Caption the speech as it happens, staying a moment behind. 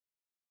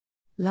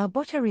La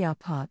Bateria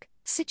Park,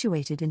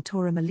 situated in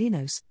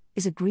Torremolinos,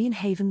 is a green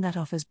haven that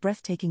offers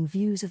breathtaking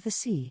views of the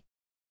sea.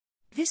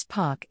 This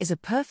park is a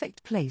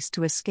perfect place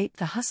to escape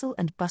the hustle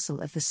and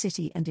bustle of the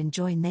city and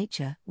enjoy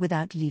nature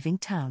without leaving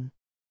town.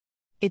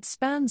 It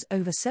spans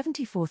over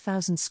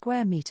 74,000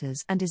 square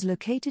meters and is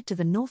located to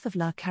the north of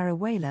La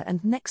Carahuela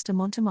and next to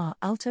Montemar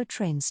Alto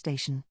train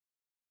station.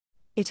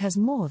 It has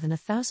more than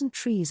 1,000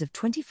 trees of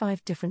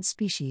 25 different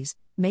species,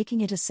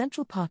 making it a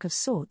central park of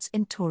sorts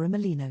in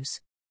Torremolinos.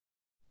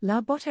 La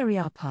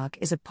Bateria Park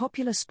is a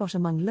popular spot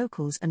among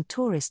locals and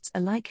tourists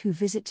alike who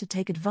visit to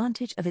take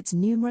advantage of its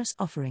numerous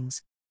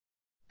offerings.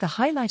 The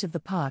highlight of the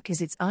park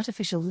is its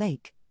artificial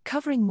lake,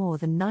 covering more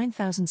than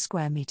 9,000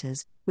 square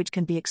meters, which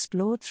can be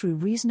explored through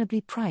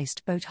reasonably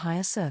priced boat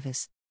hire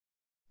service.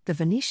 The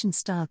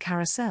Venetian-style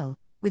carousel,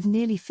 with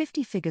nearly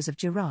 50 figures of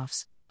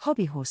giraffes,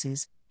 hobby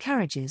horses,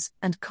 carriages,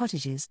 and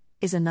cottages,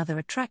 is another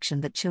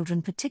attraction that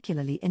children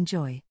particularly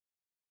enjoy.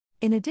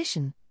 In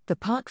addition, the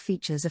park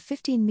features a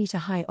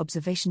 15-meter-high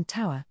observation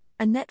tower,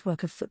 a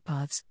network of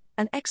footpaths,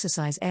 an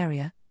exercise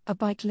area, a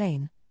bike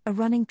lane, a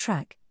running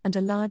track, and a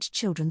large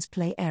children's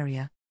play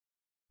area.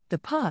 The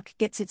park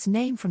gets its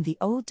name from the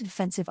old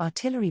defensive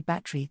artillery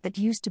battery that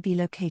used to be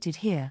located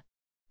here.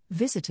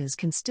 Visitors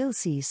can still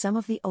see some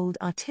of the old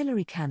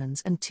artillery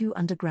cannons and 2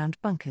 underground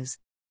bunkers.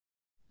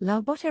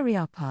 La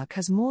Bateria Park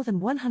has more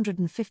than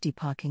 150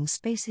 parking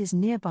spaces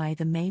nearby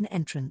the main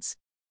entrance.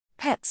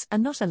 Pets are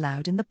not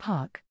allowed in the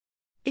park.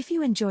 If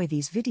you enjoy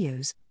these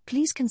videos,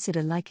 please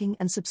consider liking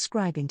and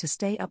subscribing to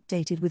stay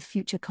updated with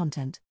future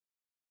content.